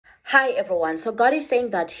Hi everyone. So God is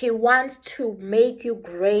saying that He wants to make you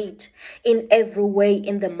great in every way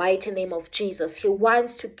in the mighty name of Jesus. He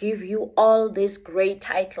wants to give you all these great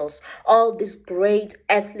titles, all these great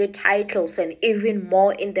earthly titles, and even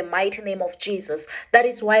more in the mighty name of Jesus. That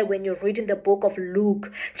is why when you read in the book of Luke,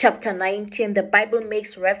 chapter 19, the Bible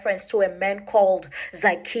makes reference to a man called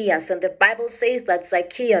Zacchaeus. And the Bible says that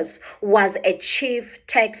Zacchaeus was a chief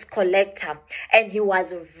tax collector and he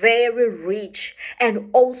was very rich, and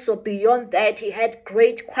also beyond that, he had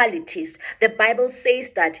great qualities. The Bible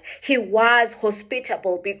says that he was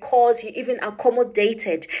hospitable because he even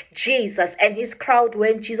accommodated Jesus and his crowd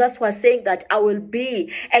when Jesus was saying that I will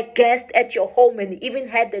be a guest at your home, and he even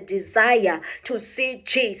had the desire to see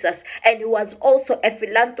Jesus. And he was also a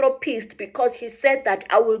philanthropist because he said that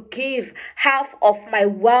I will give half of my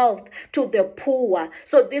wealth to the poor.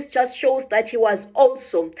 So this just shows that he was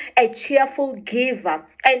also a cheerful giver,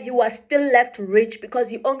 and he was still left rich because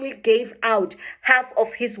he only gave out half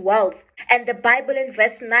of his wealth. And the Bible in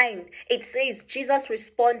verse 9, it says, Jesus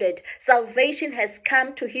responded, salvation has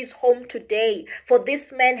come to his home today, for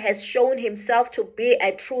this man has shown himself to be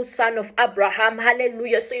a true son of Abraham.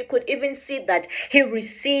 Hallelujah. So you could even see that he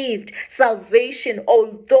received salvation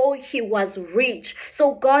although he was rich.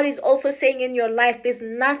 So God is also saying in your life, there's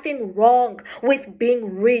nothing wrong with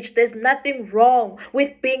being rich. There's nothing wrong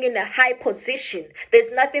with being in a high position. There's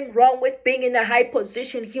nothing wrong with being in a high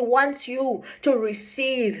position. He wants you to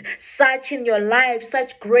receive such in your life,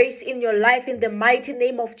 such grace in your life in the mighty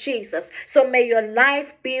name of Jesus. So may your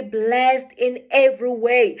life be blessed in every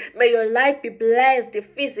way. May your life be blessed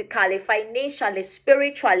physically, financially,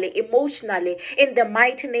 spiritually, emotionally, in the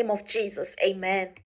mighty name of Jesus. Amen.